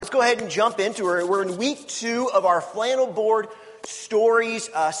go ahead and jump into it. We're in week 2 of our flannel board stories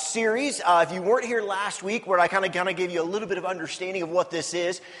series. If you weren't here last week, where I kind of gave you a little bit of understanding of what this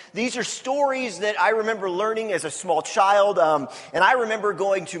is, these are stories that I remember learning as a small child. And I remember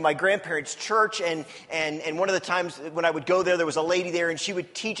going to my grandparents' church, and one of the times when I would go there was a lady there, and she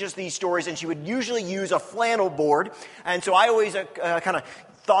would teach us these stories, and she would usually use a flannel board. And so I always kind of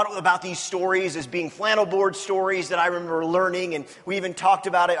thought about these stories as being flannel board stories that I remember learning, and we even talked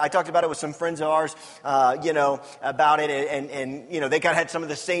about it. I talked about it with some friends of ours, about it, and they kind of had some of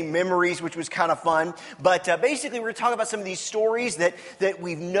the same memories, which was kind of fun. But basically, we're talking about some of these stories that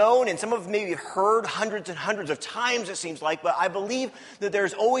we've known, and some of them maybe heard hundreds and hundreds of times, it seems like. But I believe that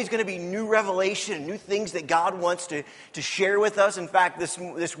there's always going to be new revelation and new things that God wants to share with us. In fact,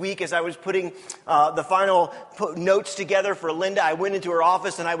 this week, as I was putting the final notes together for Linda, I went into her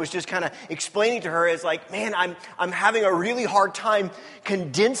office, and I was just kind of explaining to her as like, man, I'm having a really hard time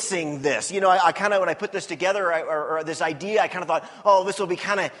condensing this. I kind of, when I put this together, or this idea, I kind of thought, oh, this will be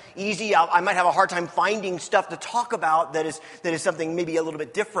kind of easy. I might have a hard time finding stuff to talk about that is something maybe a little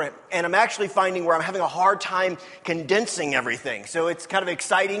bit different. And I'm actually finding where I'm having a hard time condensing everything. So it's kind of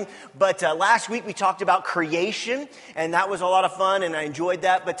exciting. But last week we talked about creation, and that was a lot of fun, and I enjoyed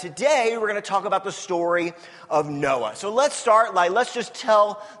that. But today we're going to talk about the story of Noah. So let's start, let's just tell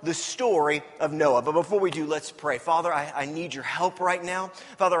the story of Noah. But before we do, let's pray. Father, I need your help right now.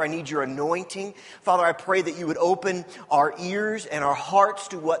 Father, I need your anointing. Father, I pray that you would open our ears and our hearts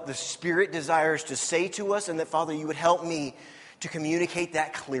to what the Spirit desires to say to us, and that, Father, you would help me to communicate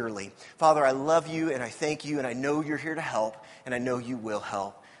that clearly. Father, I love you, and I thank you, and I know you're here to help, and I know you will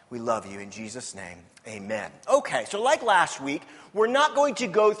help. We love you. In Jesus' name, amen. Okay, so like last week, we're not going to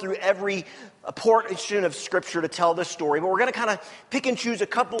go through every portion of Scripture to tell this story, but we're going to kind of pick and choose a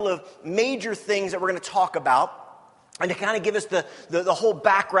couple of major things that we're going to talk about, and to kind of give us the whole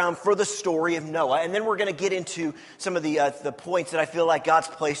background for the story of Noah. And then we're going to get into some of the points that I feel like God's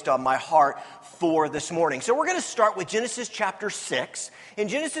placed on my heart for this morning. So we're going to start with Genesis chapter 6. In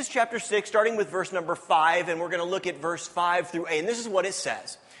Genesis chapter 6, starting with verse number 5, and we're going to look at verse 5 through 8. And this is what it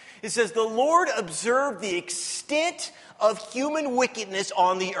says. It says, "The Lord observed the extent of human wickedness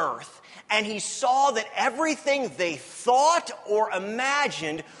on the earth, and he saw that everything they thought or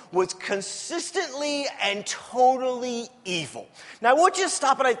imagined was consistently and totally evil." Now, I want you to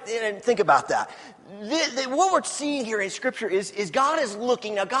stop and think about that. What we're seeing here in Scripture is God is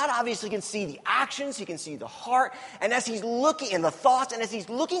looking. Now, God obviously can see the actions. He can see the heart. And as he's looking in the thoughts, and as he's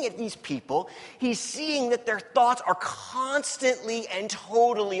looking at these people, he's seeing that their thoughts are constantly and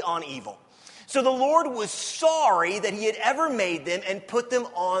totally on evil. So the Lord was sorry that he had ever made them and put them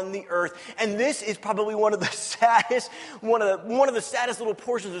on the earth. And this is probably one of the saddest little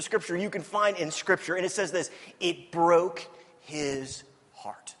portions of Scripture you can find in Scripture. And it says this: it broke his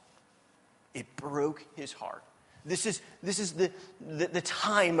heart. It broke his heart. This is the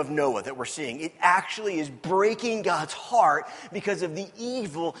time of Noah that we're seeing. It actually is breaking God's heart because of the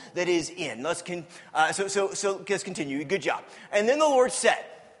evil that is in. Let's continue. Good job. And then the Lord said,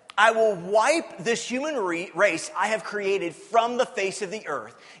 "I will wipe this human race I have created from the face of the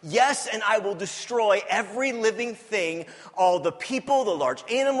earth. Yes, and I will destroy every living thing, all the people, the large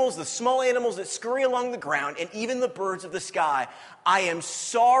animals, the small animals that scurry along the ground, and even the birds of the sky. I am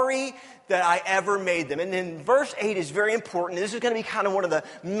sorry that I ever made them." And then verse 8 is very important. This is going to be kind of one of the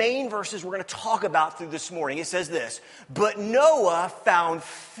main verses we're going to talk about through this morning. It says this: "But Noah found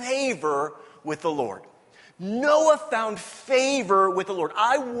favor with the Lord." Noah found favor with the Lord.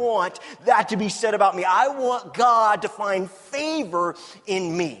 I want that to be said about me. I want God to find favor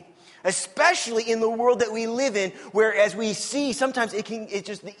in me. Especially in the world that we live in, where as we see, sometimes it's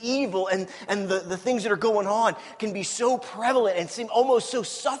just the evil and the things that are going on can be so prevalent and seem almost so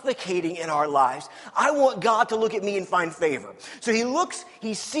suffocating in our lives. I want God to look at me and find favor. So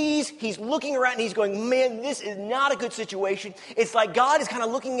he sees, he's looking around and he's going, man, this is not a good situation. It's like God is kind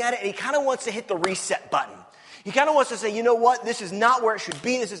of looking at it and he kind of wants to hit the reset button. He kind of wants to say, you know what, this is not where it should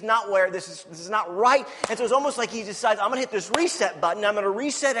be. This is not right. And so it's almost like he decides, I'm going to hit this reset button. I'm going to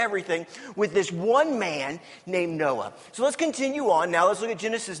reset everything with this one man named Noah. So let's continue on. Now let's look at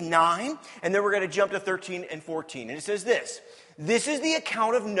Genesis 9, and then we're going to jump to 13 and 14. And it says this: "This is the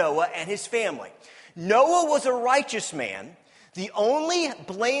account of Noah and his family. Noah was a righteous man, the only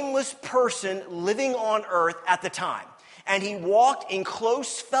blameless person living on earth at the time. And he walked in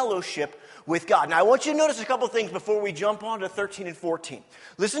close fellowship with God." Now, I want you to notice a couple things before we jump on to 13 and 14.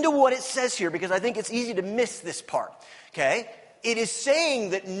 Listen to what it says here, because I think it's easy to miss this part, okay? It is saying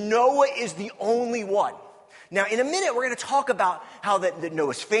that Noah is the only one. Now, in a minute, we're going to talk about how that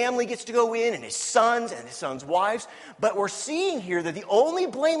Noah's family gets to go in and his sons wives. But we're seeing here that the only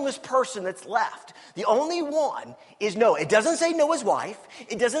blameless person that's left, the only one, is Noah. It doesn't say Noah's wife.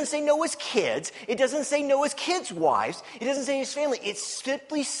 It doesn't say Noah's kids. It doesn't say Noah's kids' wives. It doesn't say his family. It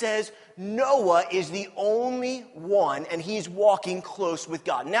simply says Noah is the only one, and he's walking close with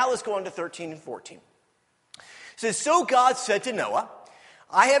God. Now let's go on to 13 and 14. It says, so God said to Noah,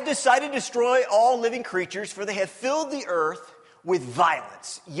 I have decided to destroy all living creatures, for they have filled the earth with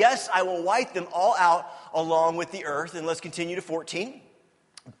violence. Yes, I will wipe them all out along with the earth. And let's continue to 14.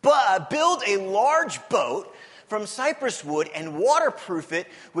 But build a large boat from cypress wood and waterproof it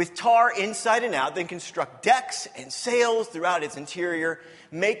with tar inside and out. Then construct decks and sails throughout its interior.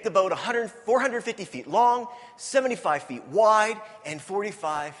 Make the boat 450 feet long, 75 feet wide, and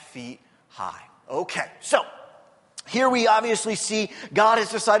 45 feet high. Okay, so here we obviously see God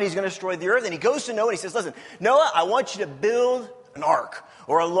has decided he's going to destroy the earth, and he goes to Noah and he says, listen, Noah, I want you to build an ark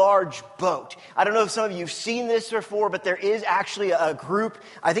or a large boat. I don't know if some of you have seen this before, but there is actually a group,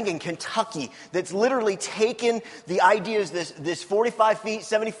 I think in Kentucky, that's literally taken the ideas, this 45 feet,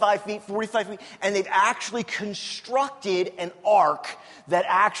 75 feet, 45 feet, and they've actually constructed an ark that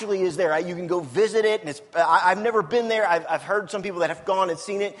actually is there. You can go visit it, and I've never been there. I've heard some people that have gone and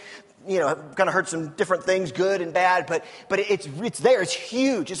seen it. You know, I've kind of heard some different things, good and bad, but it's there. It's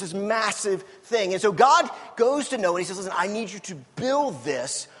huge. It's this massive thing. And so God goes to Noah and he says, listen, I need you to build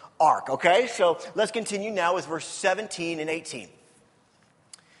this ark, okay? So let's continue now with verse 17 and 18.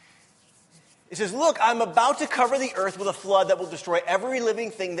 It says, look, I'm about to cover the earth with a flood that will destroy every living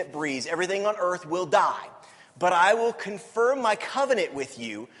thing that breathes. Everything on earth will die. But I will confirm my covenant with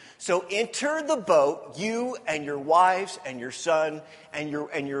you. So enter the boat, you and your wives and your son and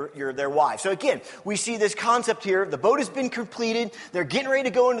their wives. So again, we see this concept here. The boat has been completed. They're getting ready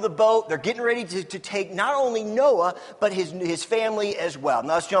to go into the boat. They're getting ready to take not only Noah, but his family as well.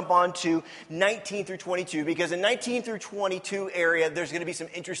 Now let's jump on to 19 through 22, because in 19 through 22 area, there's going to be some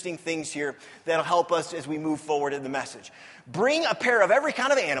interesting things here that'll help us as we move forward in the message. Bring a pair of every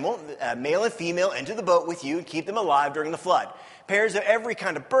kind of animal, male and female, into the boat with you and keep them alive during the flood. Pairs of every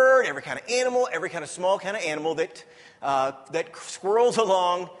kind of bird, every kind of animal, every kind of small kind of animal that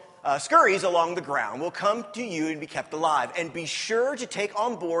scurries along the ground will come to you and be kept alive. And be sure to take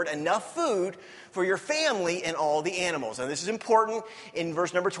on board enough food for your family and all the animals. And this is important in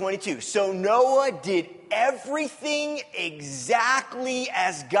verse number 22. So Noah did everything exactly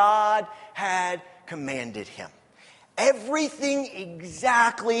as God had commanded him. Everything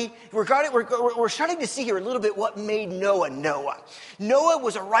exactly. We're starting to see here a little bit what made Noah Noah. Noah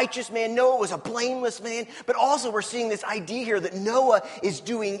was a righteous man. Noah was a blameless man. But also we're seeing this idea here that Noah is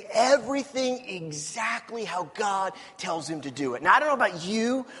doing everything exactly how God tells him to do it. Now I don't know about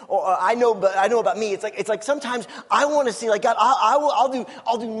you, or I know about me. It's like sometimes I want to see like God. I'll do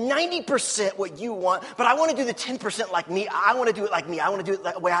 90% what you want, but I want to do the 10% like me. I want to do it like me. I want to do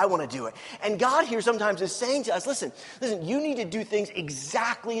it the way I want to do it. And God here sometimes is saying to us, listen, you need to do things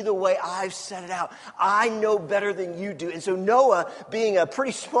exactly the way I've set it out. I know better than you do. And so Noah, being a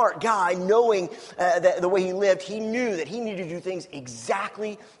pretty smart guy, knowing the way he lived, he knew that he needed to do things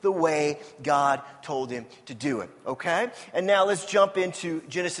exactly the way God told him to do it. Okay? And now let's jump into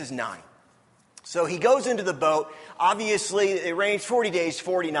Genesis 9. So he goes into the boat. Obviously, it rains 40 days,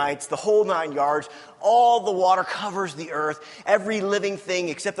 40 nights, the whole 9 yards. All the water covers the earth. Every living thing,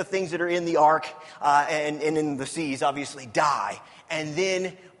 except the things that are in the ark and in the seas, obviously die. And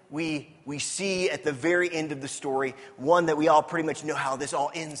then we see at the very end of the story, one that we all pretty much know how this all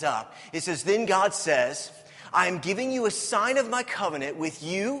ends up. It says, then God says, I am giving you a sign of my covenant with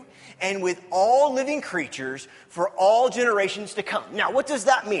you and with all living creatures for all generations to come. Now, what does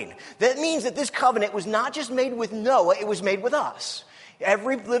that mean? That means that this covenant was not just made with Noah, it was made with us.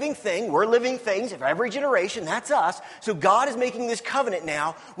 Every living thing, we're living things, of every generation, that's us. So God is making this covenant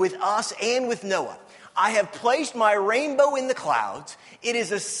now with us and with Noah. I have placed my rainbow in the clouds. It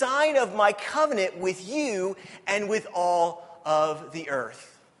is a sign of my covenant with you and with all of the earth.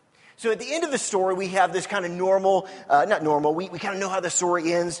 So at the end of the story, we have this kind of we kind of know how the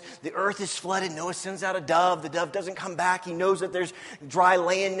story ends. The earth is flooded. Noah sends out a dove. The dove doesn't come back. He knows that there's dry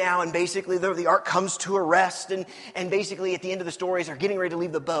land now. And basically the ark comes to a rest. And basically at the end of the story, as they're getting ready to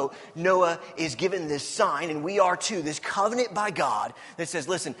leave the boat, Noah is given this sign. And we are too, this covenant by God that says,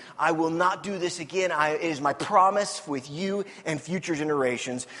 listen, I will not do this again. It is my promise with you and future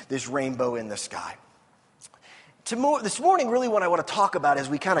generations, this rainbow in the sky. This morning, really what I want to talk about as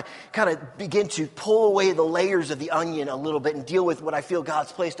we kind of begin to pull away the layers of the onion a little bit and deal with what I feel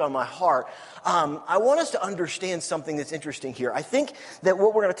God's placed on my heart. I want us to understand something that's interesting here. I think that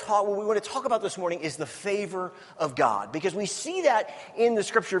what we want to talk about this morning is the favor of God, because we see that in the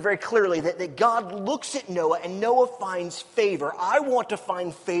scripture very clearly, that God looks at Noah and Noah finds favor. I want to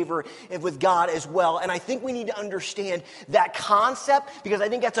find favor with God as well, and I think we need to understand that concept, because I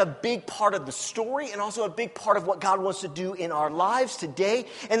think that's a big part of the story and also a big part of what God wants to do in our lives today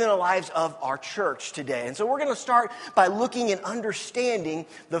and in the lives of our church today. And so we're going to start by looking and understanding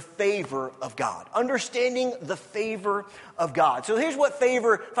the favor of God. Understanding the favor of God. So here's what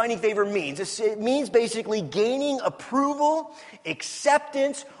finding favor means. It means basically gaining approval,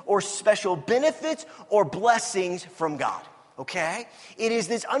 acceptance, or special benefits or blessings from God. Okay? It is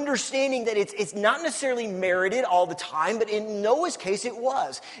this understanding that it's not necessarily merited all the time, but in Noah's case, it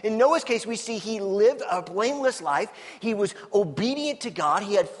was. In Noah's case, we see he lived a blameless life. He was obedient to God.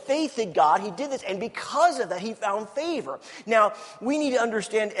 He had faith in God. He did this, and because of that, he found favor. Now, we need to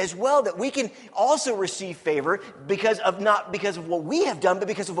understand as well that we can also receive favor not because of what we have done, but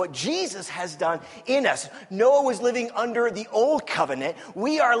because of what Jesus has done in us. Noah was living under the old covenant.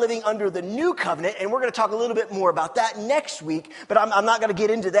 We are living under the new covenant, and we're going to talk a little bit more about that next week, but I'm not going to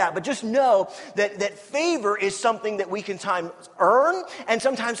get into that. But just know that favor is something that we can sometimes earn, and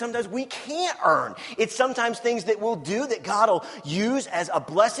sometimes we can't earn. It's sometimes things that we'll do that God will use as a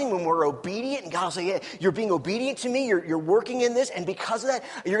blessing when we're obedient, and God will say, yeah, you're being obedient to me, you're working in this, and because of that,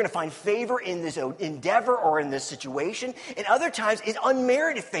 you're going to find favor in this endeavor or in this situation. And other times, it's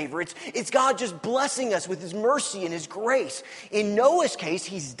unmerited favor. It's God just blessing us with his mercy and his grace. In Noah's case,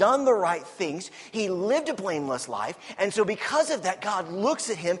 he's done the right things. He lived a blameless life, and so because of that, God looks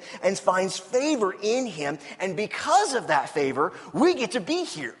at him and finds favor in him. And because of that favor, we get to be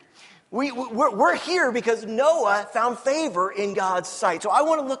here. We're here because Noah found favor in God's sight. So I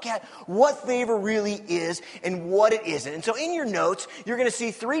want to look at what favor really is and what it isn't. And so in your notes, you're going to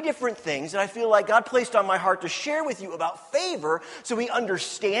see 3 different things that I feel like God placed on my heart to share with you about favor so we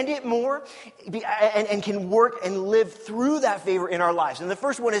understand it more and can work and live through that favor in our lives. And the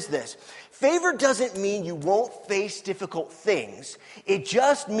first one is this. Favor doesn't mean you won't face difficult things. It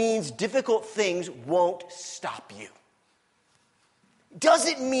just means difficult things won't stop you.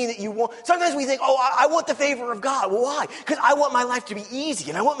 Doesn't mean that you won't. Sometimes we think, I want the favor of God. Well, why? Because I want my life to be easy,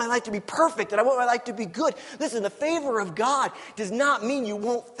 and I want my life to be perfect, and I want my life to be good. Listen, the favor of God does not mean you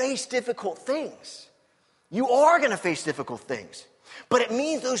won't face difficult things. You are going to face difficult things. But it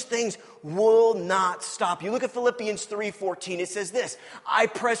means those things will not stop you. Look at Philippians 3:14. It says this, I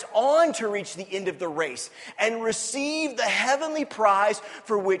press on to reach the end of the race and receive the heavenly prize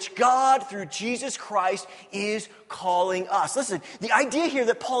for which God, through Jesus Christ, is calling us. Listen, the idea here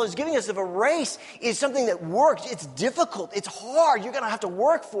that Paul is giving us of a race is something that works. It's difficult. It's hard. You're going to have to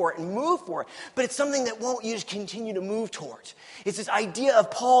work for it and move for it. But it's something that you just continue to move towards. It's this idea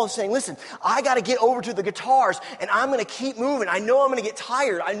of Paul saying, listen, I got to get over to the guitars and I'm going to keep moving. I know I'm going to get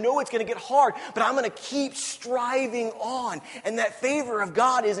tired. I know it's going to get hard, but I'm going to keep striving on. And that favor of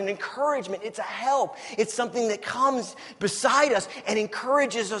God is an encouragement. It's a help. It's something that comes beside us and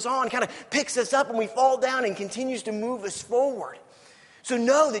encourages us on, kind of picks us up when we fall down and continues to move us forward. So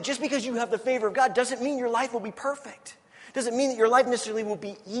know that just because you have the favor of God doesn't mean your life will be perfect. Doesn't mean that your life necessarily will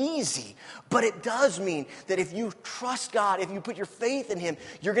be easy, but it does mean that if you trust God, if you put your faith in him,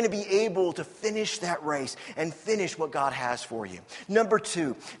 you're going to be able to finish that race and finish what God has for you. Number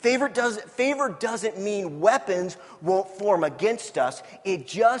 2, favor doesn't mean weapons won't form against us. It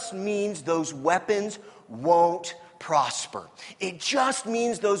just means those weapons won't prosper. It just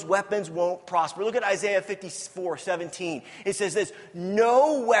means those weapons won't prosper. Look at Isaiah 54:17. It says this,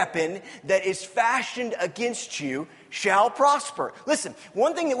 no weapon that is fashioned against you shall prosper. Listen,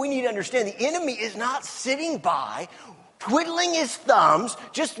 one thing that we need to understand, the enemy is not sitting by, twiddling his thumbs,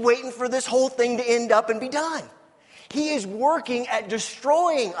 just waiting for this whole thing to end up and be done. He is working at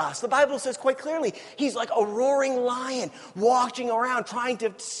destroying us. The Bible says quite clearly, he's like a roaring lion walking around trying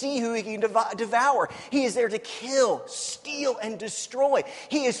to see who he can devour. He is there to kill, steal, and destroy.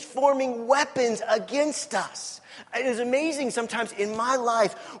 He is forming weapons against us. It is amazing sometimes in my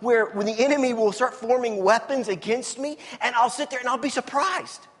life when the enemy will start forming weapons against me, and I'll sit there and I'll be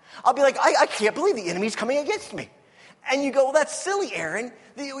surprised. I'll be like, I can't believe the enemy's coming against me. And you go, well, that's silly, Aaron.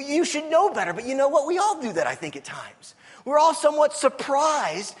 You should know better. But you know what? We all do that, I think, at times. We're all somewhat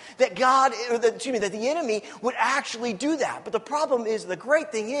surprised that that the enemy would actually do that. But the problem is, the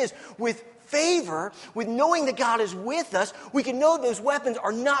great thing is, with favor, with knowing that God is with us, we can know those weapons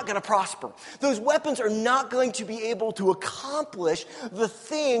are not going to prosper. Those weapons are not going to be able to accomplish the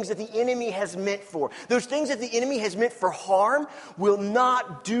things that the enemy has meant for. Those things that the enemy has meant for harm will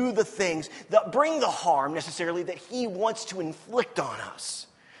not do the things that bring the harm necessarily that he wants to inflict on us.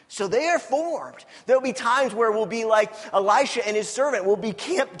 So they are formed. There'll be times where we'll be like Elisha and his servant. We'll be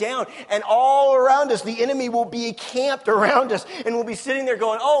camped down, and all around us, the enemy will be camped around us, and we'll be sitting there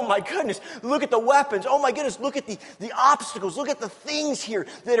going, oh my goodness, look at the weapons. Oh my goodness, look at the obstacles. Look at the things here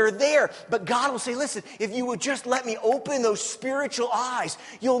that are there. But God will say, listen, if you would just let me open those spiritual eyes,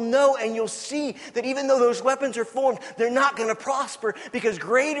 you'll know and you'll see that even though those weapons are formed, they're not going to prosper, because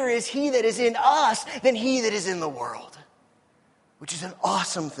greater is he that is in us than he that is in the world. Which is an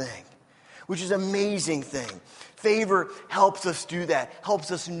awesome thing, which is an amazing thing. Favor helps us do that, helps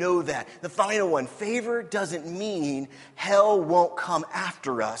us know that. The final one, favor doesn't mean hell won't come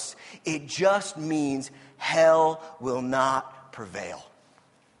after us. It just means hell will not prevail.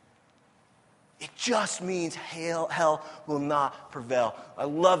 It just means hell will not prevail. I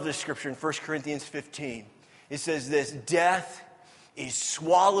love this scripture in 1 Corinthians 15. It says this, death is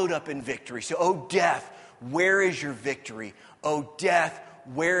swallowed up in victory. So, oh death, where is your victory? O death,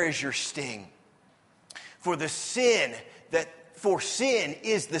 where is your sting? For sin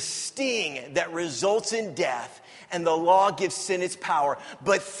is the sting that results in death, and the law gives sin its power.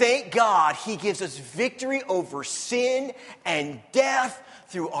 But thank God he gives us victory over sin and death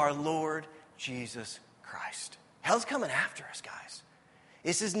through our Lord Jesus Christ. Hell's coming after us, guys.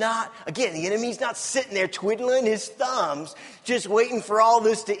 This is not, again, the enemy's not sitting there twiddling his thumbs, just waiting for all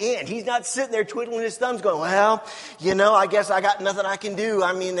this to end. He's not sitting there twiddling his thumbs going, well, I guess I got nothing I can do.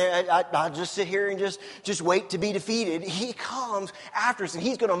 I mean, I'll just sit here and just wait to be defeated. He comes after us, and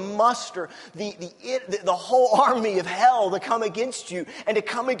he's going to muster the whole army of hell to come against you and to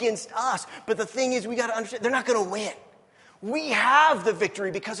come against us. But the thing is, we got to understand, they're not going to win. We have the victory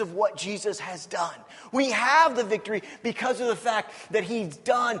because of what Jesus has done. We have the victory because of the fact that he's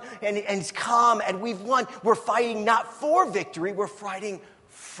done and he's come and we've won. We're fighting not for victory, we're fighting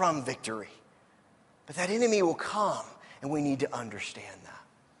from victory. But that enemy will come, and we need to understand that.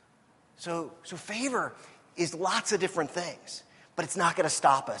 So favor is lots of different things. But it's not going to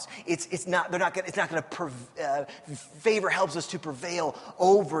stop us. Favor helps us to prevail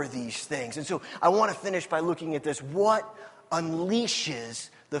over these things. And so I want to finish by looking at this. What unleashes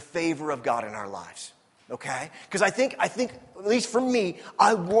the favor of God in our lives? Okay? Because I think, at least for me,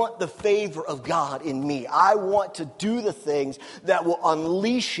 I want the favor of God in me. I want to do the things that will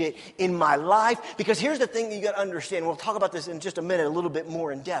unleash it in my life. Because here's the thing that you got to understand. We'll talk about this in just a minute, a little bit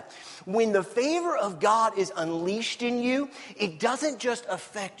more in depth. When the favor of God is unleashed in you, it doesn't just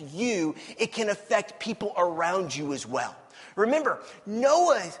affect you. It can affect people around you as well. Remember,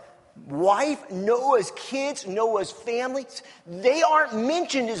 Noah's wife, Noah's kids, Noah's family, they aren't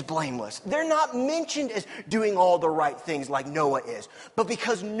mentioned as blameless. They're not mentioned as doing all the right things like Noah is. But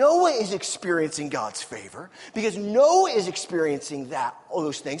because Noah is experiencing God's favor, because Noah is experiencing all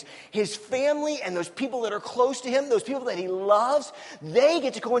those things, his family and those people that are close to him, those people that he loves, they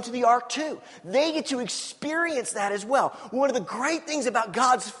get to go into the ark too. They get to experience that as well. One of the great things about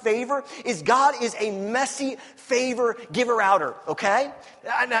God's favor is God is a messy favor giver-outer, okay?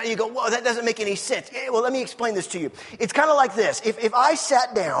 Now you go, whoa, that doesn't make any sense. Well, let me explain this to you. It's kind of like this. If I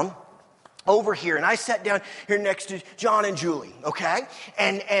sat down over here, and I sat down here next to John and Julie, okay?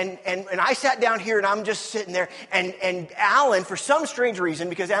 And I sat down here, and I'm just sitting there, and Alan, for some strange reason,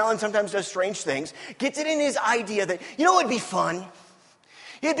 because Alan sometimes does strange things, gets it in his idea that, it'd be fun.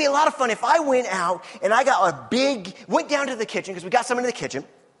 It'd be a lot of fun if I went out, and I got went down to the kitchen, because we got some in the kitchen,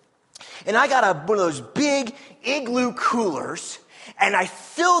 and I got one of those big igloo coolers, and I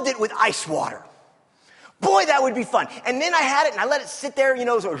filled it with ice water. Boy, that would be fun. And then I had it, and I let it sit there,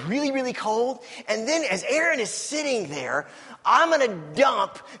 so it was really, really cold. And then as Aaron is sitting there, I'm going to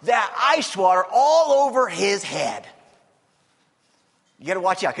dump that ice water all over his head. You got to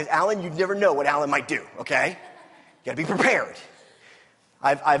watch out, because Alan, you never know what Alan might do, okay? You got to be prepared.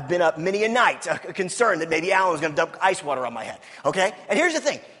 I've been up many a night concerned that maybe Alan was going to dump ice water on my head, okay? And here's the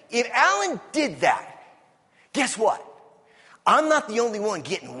thing. If Alan did that, guess what? I'm not the only one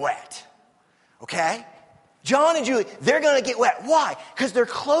getting wet, okay? John and Julie, they're going to get wet. Why? Because they're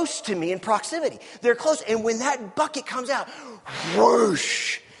close to me in proximity. They're close, and when that bucket comes out,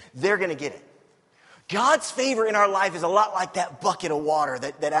 whoosh, they're going to get it. God's favor in our life is a lot like that bucket of water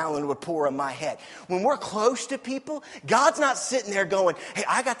that Alan would pour on my head. When we're close to people, God's not sitting there going, hey,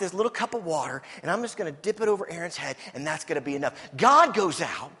 I got this little cup of water, and I'm just going to dip it over Aaron's head, and that's going to be enough. God goes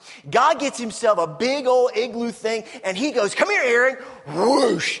out. God gets himself a big old igloo thing, and he goes, come here, Aaron,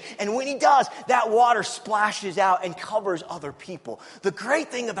 whoosh. And when he does, that water splashes out and covers other people. The great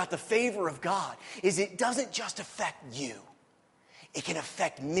thing about the favor of God is it doesn't just affect you. It can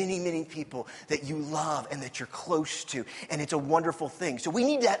affect many, many people that you love and that you're close to. And it's a wonderful thing. So we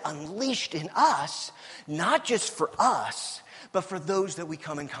need that unleashed in us, not just for us, but for those that we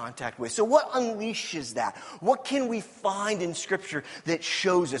come in contact with. So what unleashes that? What can we find in Scripture that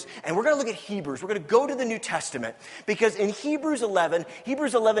shows us? And we're going to look at Hebrews. We're going to go to the New Testament because in Hebrews 11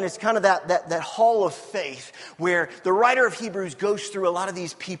 is kind of that hall of faith where the writer of Hebrews goes through a lot of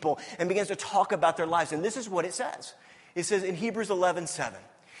these people and begins to talk about their lives. And this is what it says. It says in Hebrews 11:7,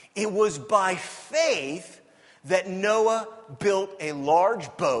 it was by faith that Noah built a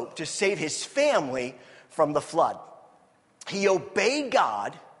large boat to save his family from the flood. He obeyed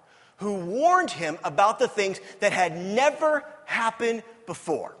God, who warned him about the things that had never happened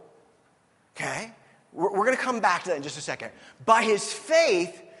before. Okay? We're going to come back to that in just a second. By his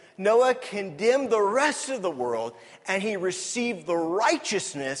faith, Noah condemned the rest of the world, and he received the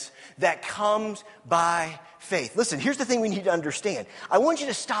righteousness that comes by faith. Listen, here's the thing we need to understand. I want you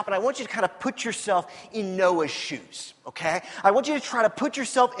to stop and I want you to kind of put yourself in Noah's shoes, okay? I want you to try to put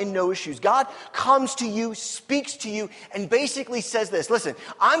yourself in Noah's shoes. God comes to you, speaks to you, and basically says this, listen,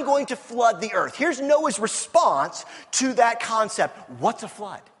 I'm going to flood the earth. Here's Noah's response to that concept. What's a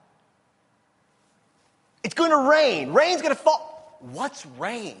flood? It's going to rain. Rain's going to fall. What's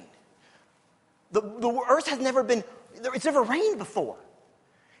rain? The earth has never been, it's never rained before.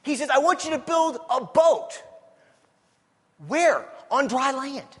 He says, I want you to build a boat. Where? On dry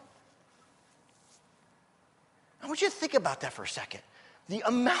land. I want you to think about that for a second. The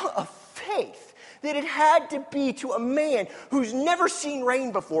amount of faith that it had to be to a man who's never seen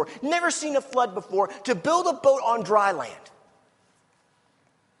rain before, never seen a flood before, to build a boat on dry land.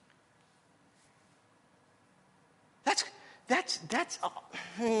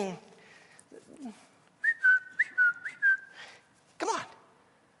 Come on.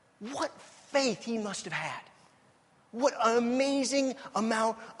 What faith he must have had. What an amazing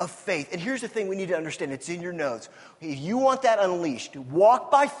amount of faith. And here's the thing we need to understand. It's in your notes. If you want that unleashed,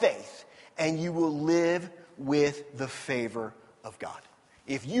 walk by faith and you will live with the favor of God.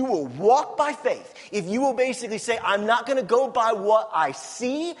 If you will walk by faith, if you will basically say, I'm not going to go by what I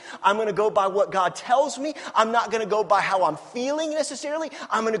see, I'm going to go by what God tells me, I'm not going to go by how I'm feeling necessarily,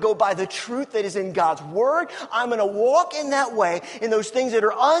 I'm going to go by the truth that is in God's word, I'm going to walk in that way, in those things that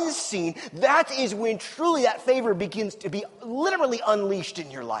are unseen, that is when truly that favor begins to be literally unleashed in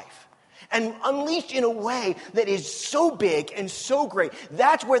your life. And unleashed in a way that is so big and so great.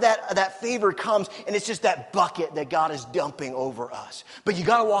 That's where that favor comes, and it's just that bucket that God is dumping over us. But you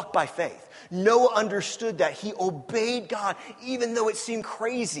got to walk by faith. Noah understood that. He obeyed God, even though it seemed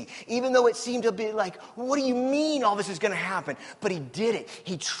crazy, even though it seemed to be like, what do you mean all this is going to happen? But he did it.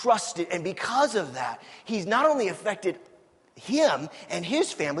 He trusted, and because of that, he's not only affected him and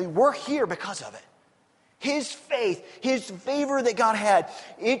his family, we're here because of it. His faith, his favor that God had,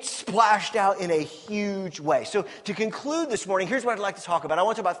 it splashed out in a huge way. So to conclude this morning, here's what I'd like to talk about. I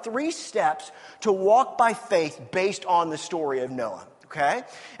want to talk about 3 steps to walk by faith based on the story of Noah. Okay?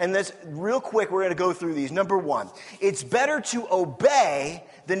 And this, real quick, we're going to go through these. Number 1, it's better to obey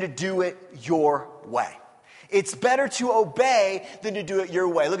than to do it your way. It's better to obey than to do it your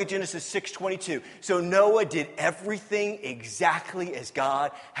way. Look at Genesis 6:22. So Noah did everything exactly as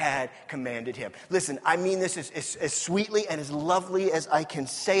God had commanded him. Listen, I mean this as sweetly and as lovely as I can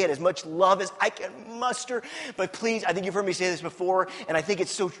say it, as much love as I can muster. But please, I think you've heard me say this before, and I think it's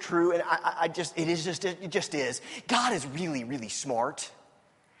so true, and it just is. God is really, really smart,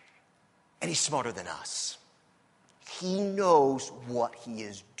 and he's smarter than us. He knows what he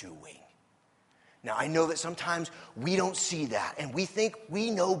is doing. Now, I know that sometimes we don't see that, and we think we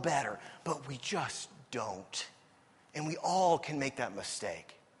know better, but we just don't. And we all can make that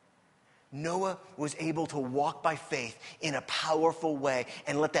mistake. Noah was able to walk by faith in a powerful way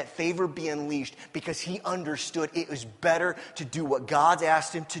and let that favor be unleashed because he understood it was better to do what God's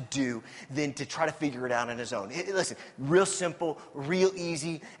asked him to do than to try to figure it out on his own. Listen, real simple, real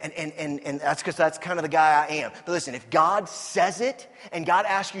easy, and that's because that's kind of the guy I am. But listen, if God says it and God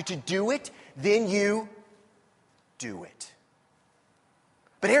asks you to do it, then you do it.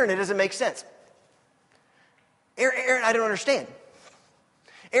 But Aaron, it doesn't make sense. Aaron, I don't understand.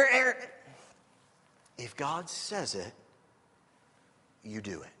 Aaron, if God says it, you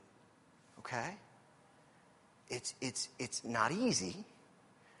do it. Okay? it's not easy,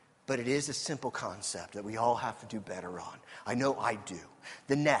 but it is a simple concept that we all have to do better on. I know I do.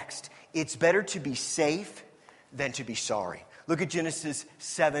 The next, it's better to be safe than to be sorry. Look at Genesis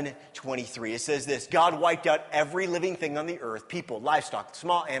 7:23. It says this: God wiped out every living thing on the earth, people, livestock,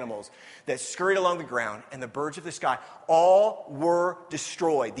 small animals that scurried along the ground, and the birds of the sky. All were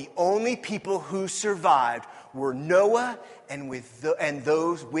destroyed. The only people who survived were Noah and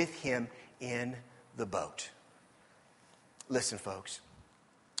those with him in the boat. Listen, folks,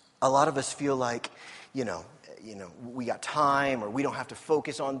 a lot of us feel like, we got time, or we don't have to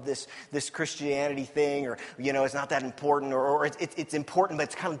focus on this Christianity thing, or, it's not that important, or it's important, but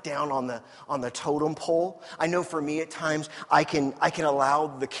it's kind of down on the totem pole. I know for me at times, I can allow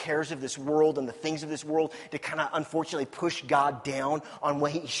the cares of this world and the things of this world to kind of unfortunately push God down on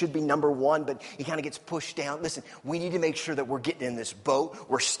when he should be number one, but he kind of gets pushed down. Listen, we need to make sure that we're getting in this boat,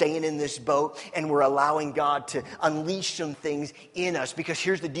 we're staying in this boat, and we're allowing God to unleash some things in us, because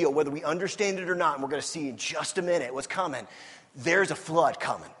here's the deal, whether we understand it or not, and we're going to see in just a minute what's coming, there's a flood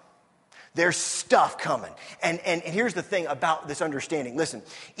coming. There's stuff coming. And here's the thing about this understanding. Listen,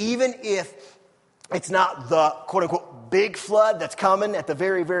 even if it's not the quote-unquote big flood that's coming at the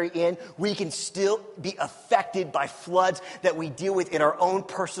very, very end, we can still be affected by floods that we deal with in our own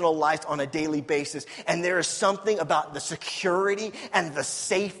personal lives on a daily basis. And there is something about the security and the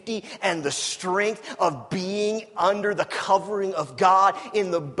safety and the strength of being under the covering of God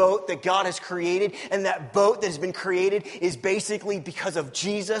in the boat that God has created. And that boat that has been created is basically because of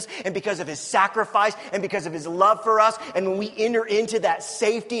Jesus and because of his sacrifice and because of his love for us. And when we enter into that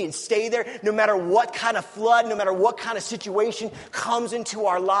safety and stay there, no matter what kind of flood, no matter what kind of situation comes into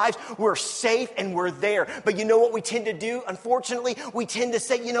our lives, we're safe and we're there. But you know what we tend to do? Unfortunately, we tend to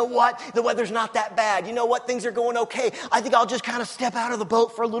say, you know what? The weather's not that bad. You know what? Things are going okay. I think I'll just kind of step out of the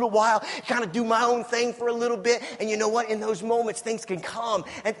boat for a little while, kind of do my own thing for a little bit. And you know what? In those moments, things can come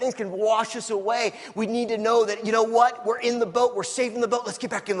and things can wash us away. We need to know that, you know what? We're in the boat. We're safe in the boat. Let's get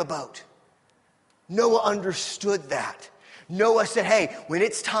back in the boat. Noah understood that. Noah said, hey, when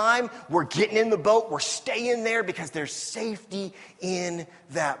it's time, we're getting in the boat, we're staying there because there's safety in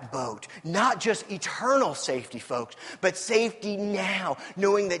that boat. Not just eternal safety, folks, but safety now,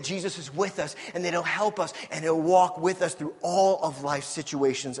 knowing that Jesus is with us and that he'll help us and he'll walk with us through all of life's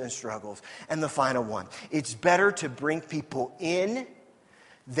situations and struggles. And the final one, it's better to bring people in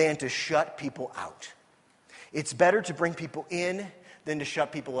than to shut people out. It's better to bring people in than to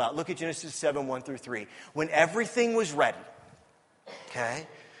shut people out. Look at Genesis 7:1-3. When everything was ready, okay?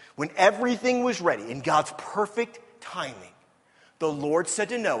 When everything was ready, in God's perfect timing, the Lord said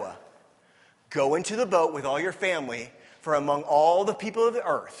to Noah, go into the boat with all your family, for among all the people of the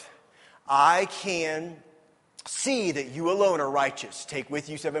earth, I can see that you alone are righteous. Take with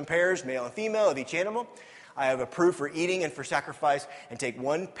you 7 pairs, male and female, of each animal. I have approved for eating and for sacrifice, and take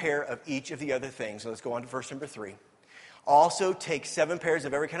 1 pair of each of the other things. So let's go on to verse number 3. Also take 7 pairs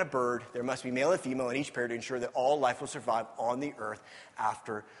of every kind of bird. There must be male and female in each pair to ensure that all life will survive on the earth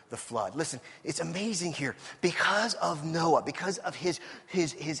after the flood. Listen, it's amazing here. Because of Noah, because of his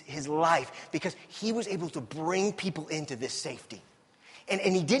life, because he was able to bring people into this safety.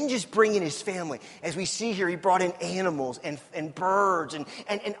 And he didn't just bring in his family. As we see here, he brought in animals and birds.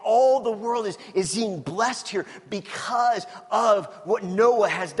 And all the world is being blessed here because of what Noah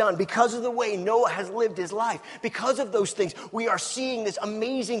has done. Because of the way Noah has lived his life. Because of those things, we are seeing this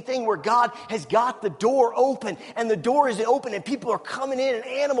amazing thing where God has got the door open. And the door is open and people are coming in and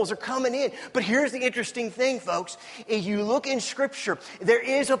animals are coming in. But here's the interesting thing, folks. If you look in Scripture, there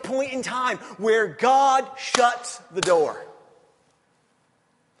is a point in time where God shuts the door.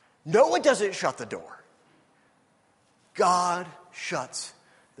 Noah doesn't shut the door. God shuts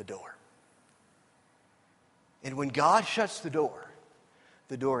the door. And when God shuts the door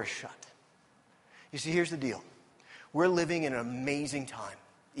is shut. You see, here's the deal. We're living in an amazing time,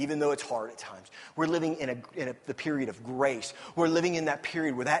 even though it's hard at times. We're living in the period of grace. We're living in that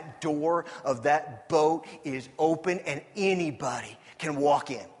period where that door of that boat is open and anybody can walk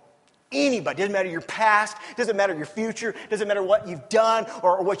in. Anybody, doesn't matter your past, doesn't matter your future, doesn't matter what you've done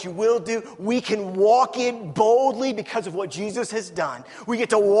or what you will do. We can walk in boldly because of what Jesus has done. We get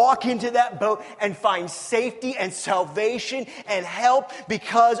to walk into that boat and find safety and salvation and help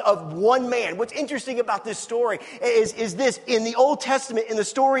because of one man. What's interesting about this story is this. In the Old Testament, in the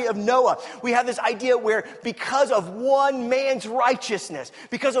story of Noah, we have this idea where because of one man's righteousness,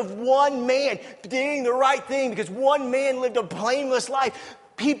 because of one man doing the right thing, because one man lived a blameless life,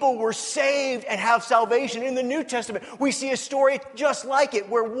 people were saved and have salvation. In the New Testament, we see a story just like it,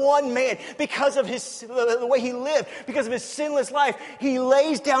 where one man, because of the way he lived, because of his sinless life, he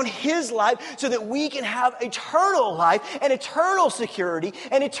lays down his life so that we can have eternal life and eternal security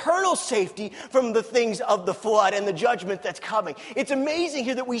and eternal safety from the things of the flood and the judgment that's coming. It's amazing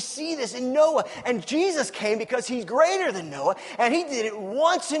here that we see this in Noah. And Jesus came because he's greater than Noah, and he did it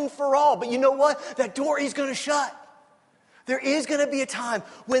once and for all. But you know what? That door is going to shut. There is going to be a time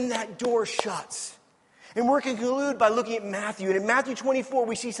when that door shuts. And we're going to conclude by looking at Matthew. And in Matthew 24,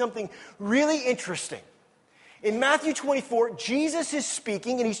 we see something really interesting. In Matthew 24, Jesus is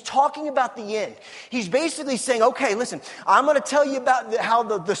speaking, and he's talking about the end. He's basically saying, okay, listen, I'm going to tell you about how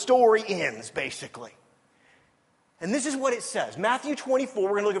the story ends, basically. And this is what it says. Matthew 24, we're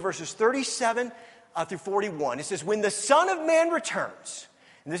going to look at verses 37 through 41. It says, when the Son of Man returns,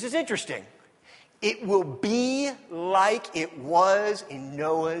 and this is interesting, it will be like it was in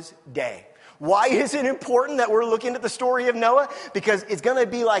Noah's day. Why is it important that we're looking at the story of Noah? Because it's going to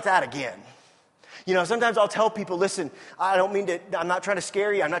be like that again. You know, sometimes I'll tell people, listen, I'm not trying to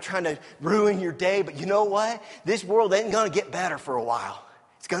scare you. I'm not trying to ruin your day. But you know what? This world ain't going to get better for a while.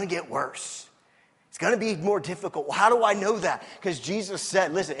 It's going to get worse. It's going to be more difficult. Well, how do I know that? Because Jesus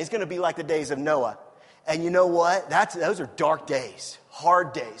said, listen, it's going to be like the days of Noah. And you know what? Those are dark days,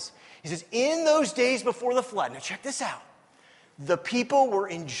 hard days. He says, in those days before the flood, now check this out. The people were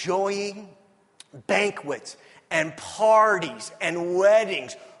enjoying banquets and parties and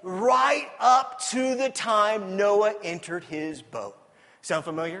weddings right up to the time Noah entered his boat. Sound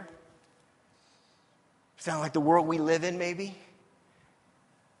familiar? Sound like the world we live in, maybe?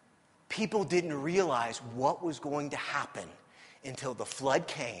 People didn't realize what was going to happen until the flood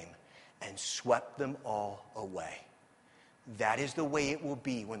came and swept them all away. That is the way it will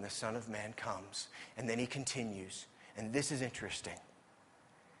be when the Son of Man comes. And then he continues. And this is interesting.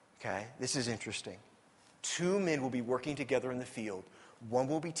 Okay? This is interesting. 2 men will be working together in the field. One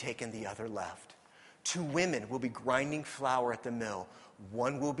will be taken, the other left. 2 women will be grinding flour at the mill.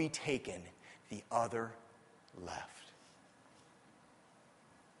 One will be taken, the other left.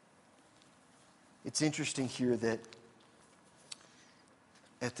 It's interesting here that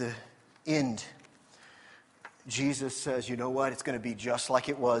at the end, Jesus says, you know what? It's going to be just like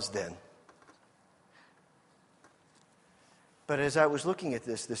it was then. But as I was looking at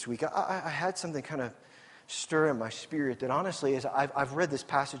this week, I had something kind of stir in my spirit that honestly is I've read this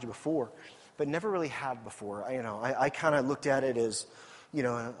passage before, but never really had before. I kind of looked at it as,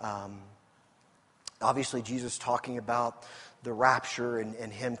 obviously Jesus talking about the rapture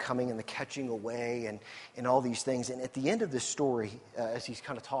and him coming and the catching away and all these things. And at the end of this story, as he's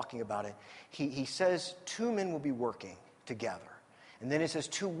kind of talking about it, he says 2 men will be working together. And then it says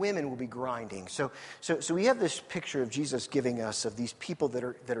 2 women will be grinding. So we have this picture of Jesus giving us of these people that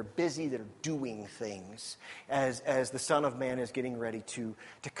are busy, that are doing things as the Son of Man is getting ready to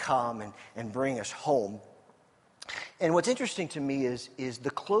come and bring us home. And what's interesting to me is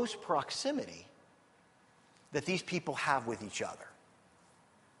the close proximity that these people have with each other.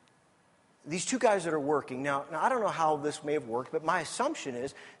 These 2 guys that are working, now I don't know how this may have worked, but my assumption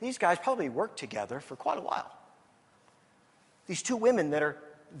is these guys probably worked together for quite a while. These 2 women that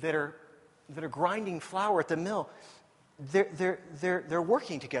are grinding flour at the mill, they're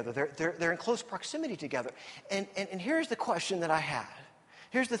working together. They're in close proximity together. And here's the question that I had.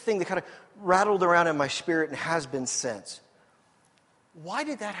 Here's the thing that kind of rattled around in my spirit and has been since. Why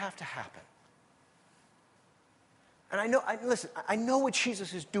did that have to happen? And I know what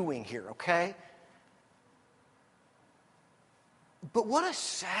Jesus is doing here, okay? But what a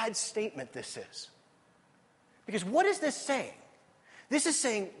sad statement this is. Because what is this saying? This is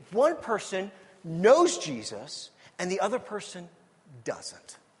saying one person knows Jesus and the other person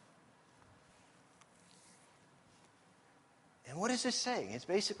doesn't. And what is this saying? It's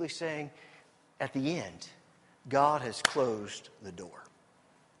basically saying at the end, God has closed the door.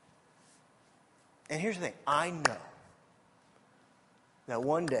 And here's the thing, I know that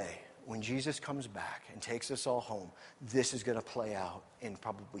one day when Jesus comes back and takes us all home, this is going to play out in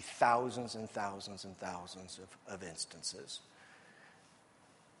probably thousands and thousands and thousands of instances.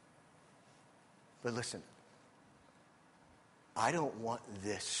 But listen, I don't want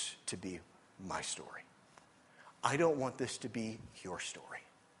this to be my story. I don't want this to be your story.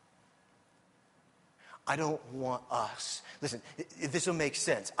 I don't want us. Listen, this will make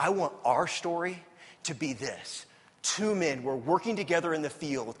sense. I want our story to be this. 2 men were working together in the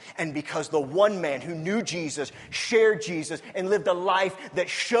field, and because the one man who knew Jesus, shared Jesus, and lived a life that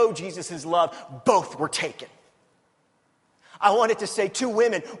showed Jesus' love, both were taken. I want it to say 2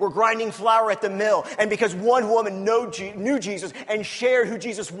 women were grinding flour at the mill, and because one woman knew Jesus and shared who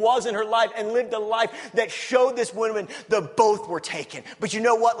Jesus was in her life and lived a life that showed this woman that both were taken. But you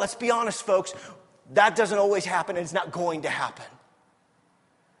know what? Let's be honest, folks. That doesn't always happen, and it's not going to happen.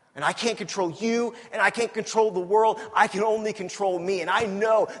 And I can't control you, and I can't control the world. I can only control me. And I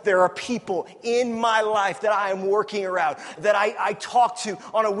know there are people in my life that I am working around, that I talk to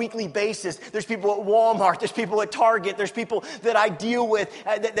on a weekly basis. There's people at Walmart. There's people at Target. There's people that I deal with,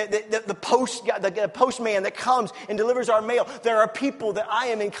 the postman that comes and delivers our mail. There are people that I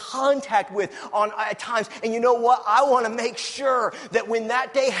am in contact with at times. And you know what? I want to make sure that when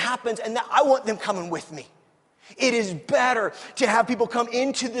that day happens, and that I want them coming with me. It is better to have people come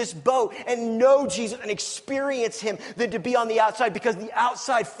into this boat and know Jesus and experience him than to be on the outside, because the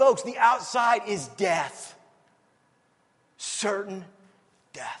outside, folks, the outside is death. Certain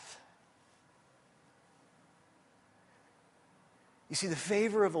death. You see, the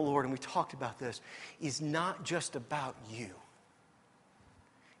favor of the Lord, and we talked about this, is not just about you.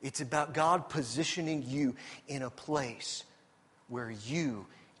 It's about God positioning you in a place where you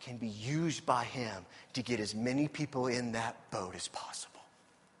can be used by him to get as many people in that boat as possible.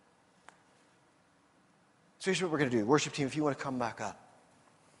 So here's what we're going to do. Worship team, if you want to come back up.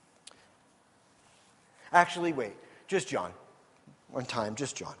 Actually, wait. Just John. One time,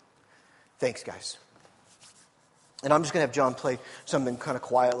 just John. Thanks, guys. And I'm just going to have John play something kind of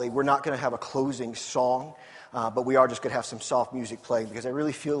quietly. We're not going to have a closing song, but we are just going to have some soft music playing, because I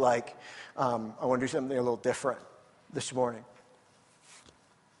really feel like I want to do something a little different this morning.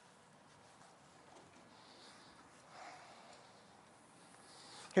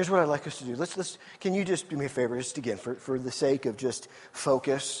 Here's what I'd like us to do. Can you just do me a favor, just again, for the sake of just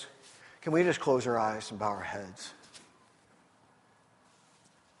focus, can we just close our eyes and bow our heads?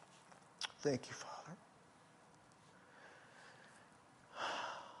 Thank you, Father.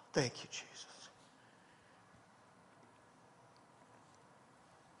 Thank you, Jesus.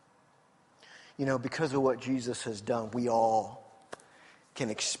 You know, because of what Jesus has done, we all can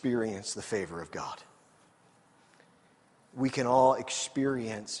experience the favor of God. We can all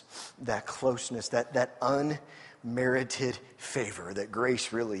experience that closeness, that unmerited favor that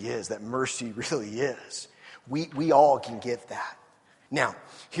grace really is, that mercy really is. We all can get that. Now,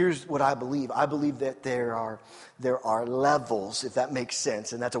 here's what I believe. I believe that there are levels, if that makes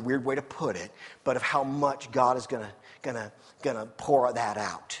sense, and that's a weird way to put it, but of how much God is gonna pour that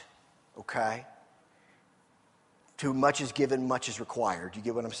out. Okay? Too much is given, much is required. You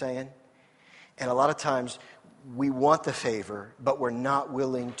get what I'm saying? And a lot of times we want the favor, but we're not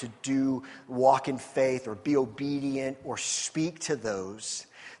willing to walk in faith or be obedient or speak to those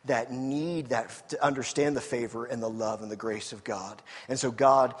that need that, to understand the favor and the love and the grace of God. And so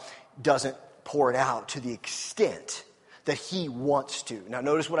God doesn't pour it out to the extent that he wants to. Now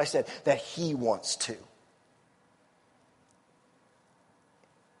notice what I said, that he wants to.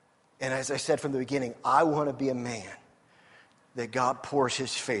 And as I said from the beginning, I want to be a man that God pours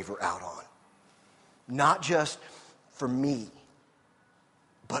his favor out on. Not just for me,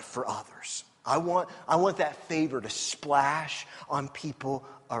 but for others. I want that favor to splash on people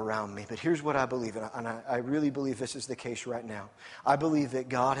around me. But here's what I believe, and I really believe this is the case right now. I believe that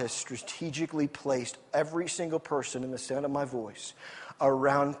God has strategically placed every single person in the sound of my voice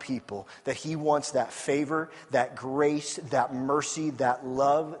around people that he wants that favor, that grace, that mercy, that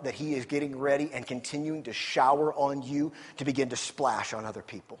love that he is getting ready and continuing to shower on you to begin to splash on other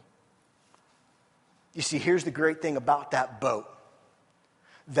people. You see, here's the great thing about that boat.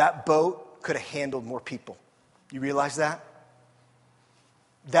 That boat could have handled more people. You realize that?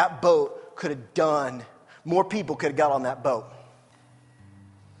 That boat could have done, more people could have got on that boat.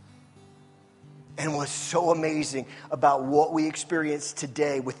 And what's so amazing about what we experience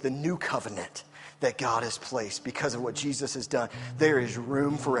today with the new covenant that God has placed because of what Jesus has done, there is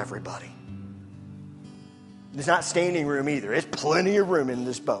room for everybody. There's not standing room either. There's plenty of room in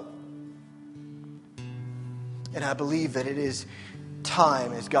this boat. And I believe that it is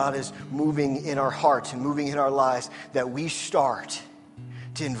time, as God is moving in our hearts and moving in our lives, that we start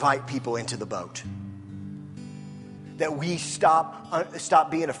to invite people into the boat. That we stop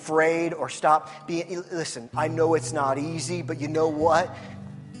being afraid or stop being... Listen, I know it's not easy, but you know what?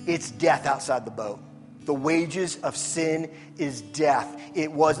 It's death outside the boat. The wages of sin is death.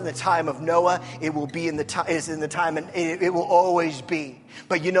 It was in the time of Noah. It will be in the time, and it will always be.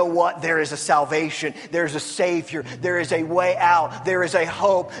 But you know what? There is a salvation. There's a Savior. There is a way out. There is a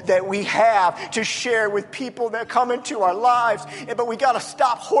hope that we have to share with people that come into our lives. But we got to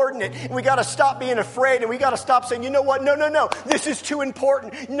stop hoarding it. And we got to stop being afraid. And we got to stop saying, you know what? No. This is too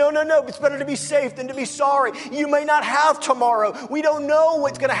important. No. It's better to be safe than to be sorry. You may not have tomorrow. We don't know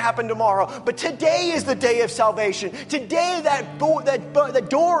what's going to happen tomorrow. But today is the day of salvation. Today that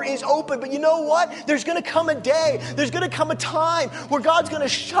door is open. But you know what? There's going to come a day. There's going to come a time where God's going to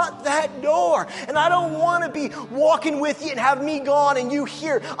shut that door. And I don't want to be walking with you and have me gone and you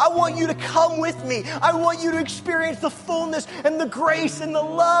here. I want you to come with me. I want you to experience the fullness and the grace and the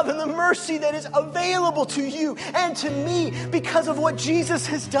love and the mercy that is available to you and to me because of what Jesus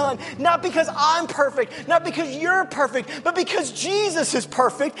has done. Not because I'm perfect, not because you're perfect, but because Jesus is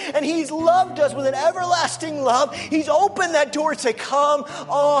perfect and He's loved us with an everlasting love. He's opened that door and said, come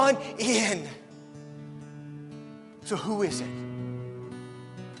on in. So who is it?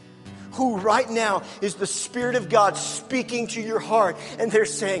 Who right now is the Spirit of God speaking to your heart and they're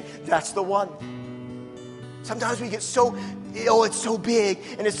saying, that's the one. Sometimes we get it's so big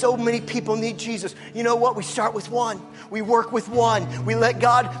and it's so many people need Jesus. You know what? We start with one. We work with one. We let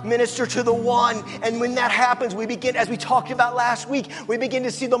God minister to the one. And when that happens, we begin, as we talked about last week, we begin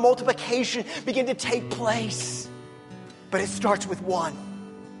to see the multiplication begin to take place. But it starts with one.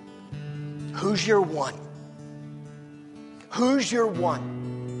 Who's your one? Who's your one?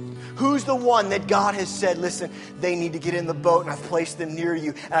 Who's the one that God has said, listen, they need to get in the boat and I've placed them near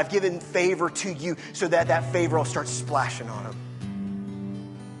you and I've given favor to you so that favor will start splashing on them.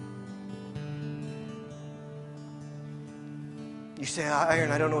 You say,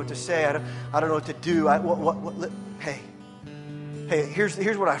 Aaron, I don't know what to say. I don't know what to do. Hey,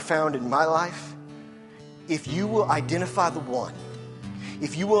 here's what I found in my life. If you will identify the one,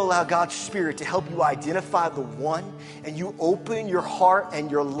 if you will allow God's Spirit to help you identify the one, and you open your heart and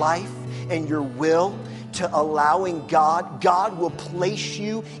your life and your will to allowing God will place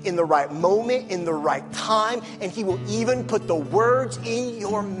you in the right moment, in the right time, and He will even put the words in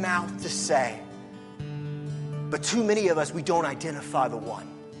your mouth to say. But too many of us, we don't identify the one.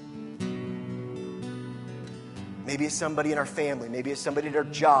 Maybe it's somebody in our family. Maybe it's somebody at our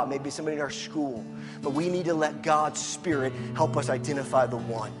job. Maybe it's somebody in our school. But we need to let God's Spirit help us identify the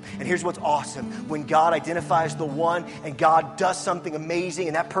one. And here's what's awesome. When God identifies the one and God does something amazing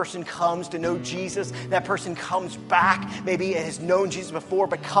and that person comes to know Jesus, that person comes back, maybe has known Jesus before,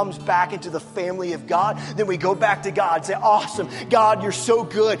 but comes back into the family of God, then we go back to God and say, awesome, God, you're so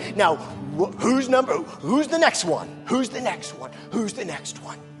good. Now, who's the next one? Who's the next one? Who's the next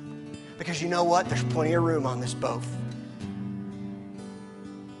one? Because you know what? There's plenty of room on this boat.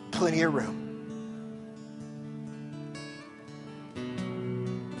 Plenty of room.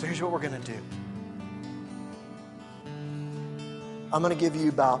 So here's what we're going to do. I'm going to give you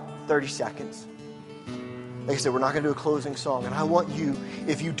about 30 seconds. Like I said, we're not going to do a closing song. And I want you,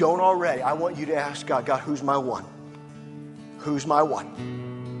 if you don't already, I want you to ask God, who's my one? Who's my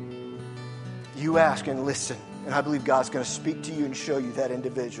one? You ask and listen. And I believe God's going to speak to you and show you that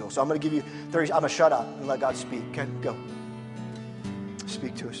individual. So I'm going to give you 30. I'm going to shut up and let God speak. Okay, go.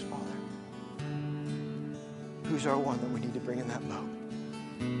 Speak to us, Father. Who's our one that we need to bring in that boat?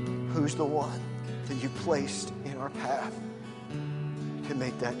 Who's the one that you placed in our path to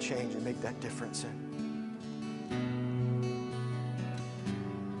make that change and make that difference in?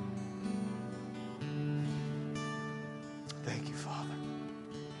 Thank you, Father.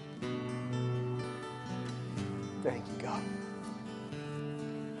 Thank you, God.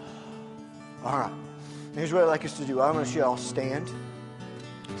 All right. Here's what I'd like us to do. I'm going to you all stand,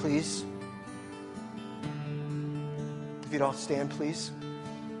 please. If you'd all stand, please.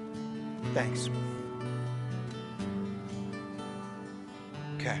 Thanks.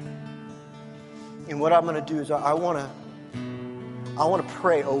 Okay. And what I'm going to do is I want to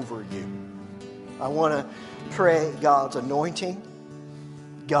pray over you. I want to pray God's anointing,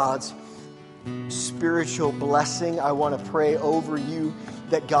 God's spiritual blessing. I want to pray over you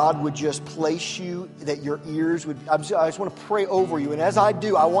that God would just place you, that your ears would, I just want to pray over you. And as I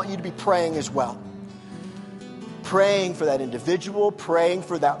do, I want you to be praying as well. Praying for that individual, praying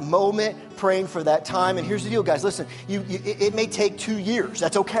for that moment, praying for that time. And here's the deal, guys. Listen, it may take 2 years.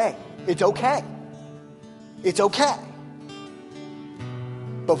 That's okay. It's okay. It's okay.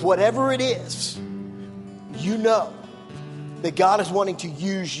 But whatever it is, you know that God is wanting to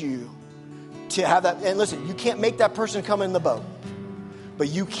use you to have that. And listen, you can't make that person come in the boat, but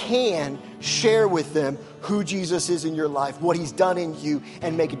you can share with them who Jesus is in your life, what He's done in you,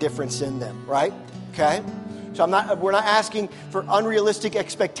 and make a difference in them, right? Okay? So we're not asking for unrealistic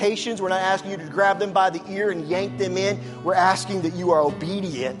expectations. We're not asking you to grab them by the ear and yank them in. We're asking that you are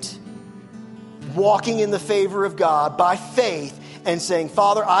obedient, walking in the favor of God by faith and saying,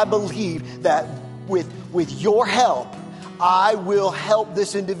 Father, I believe that with your help, I will help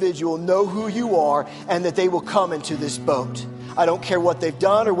this individual know who you are and that they will come into this boat. I don't care what they've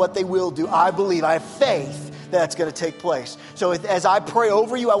done or what they will do. I believe, I have faith that's going to take place. So as I pray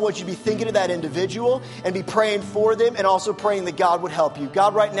over you, I want you to be thinking of that individual and be praying for them and also praying that God would help you.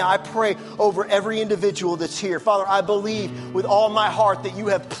 God, right now, I pray over every individual that's here. Father, I believe with all my heart that you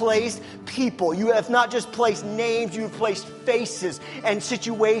have placed people. You have not just placed names, you have placed faces and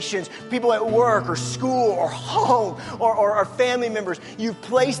situations, people at work or school or home or family members. You've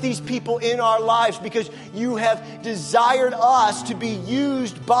placed these people in our lives because you have desired us to be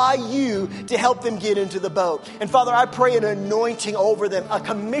used by you to help them get into the boat. And Father, I pray an anointing over them, a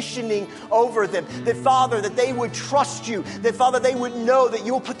commissioning over them, that Father, that they would trust you, that Father, they would know that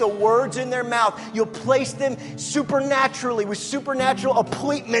you'll put the words in their mouth, you'll place them supernaturally with supernatural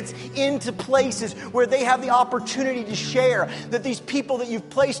appointments into places where they have the opportunity to share, that these people that you've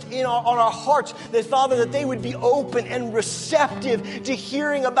placed on our hearts, that Father, that they would be open and receptive to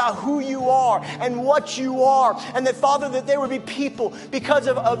hearing about who you are and what you are, and that Father, that there would be people because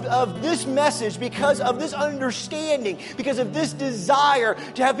of this message, because of this understanding, because of this desire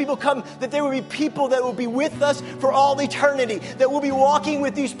to have people come, that there will be people that will be with us for all eternity, that will be walking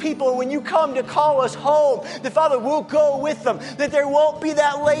with these people. And when you come to call us home, that Father, we'll go with them, that there won't be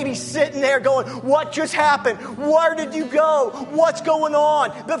that lady sitting there going, what just happened? Where did you go? What's going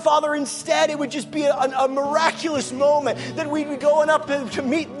on? But Father, instead, it would just be a miraculous moment that we'd be going up to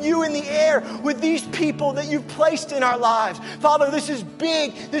meet you in the air with these people that you've placed in our lives. Father, this is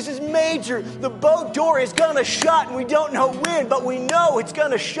big. This is major. The boat door is going to shut, and we don't know when, but we know it's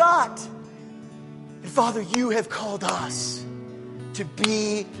going to shut. And Father, you have called us to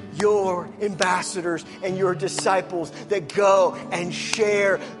be your ambassadors and your disciples that go and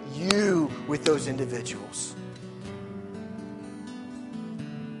share you with those individuals.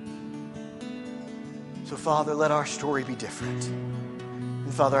 So Father, let our story be different.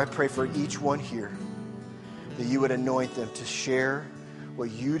 And Father, I pray for each one here that you would anoint them to share what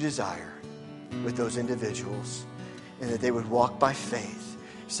you desire with those individuals, and that they would walk by faith,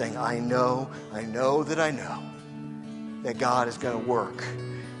 saying, I know that God is going to work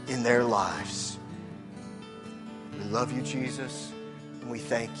in their lives. We love you, Jesus, and we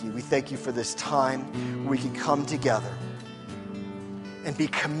thank you. We thank you for this time where we can come together and be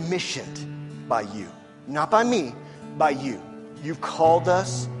commissioned by you. Not by me, by you. You've called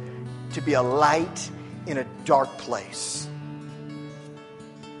us to be a light in a dark place.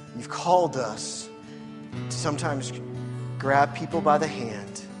 You've called us to sometimes grab people by the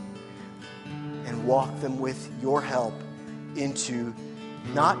hand and walk them with your help into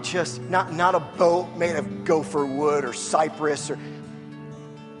not a boat made of gopher wood or cypress,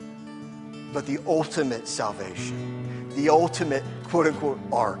 but the ultimate salvation, the ultimate quote-unquote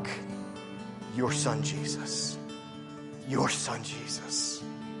ark, your son Jesus,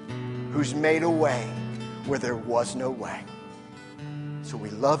 who's made a way where there was no way. So we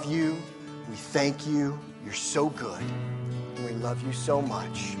love you. We thank you. You're so good. And we love you so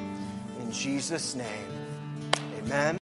much. In Jesus' name, amen.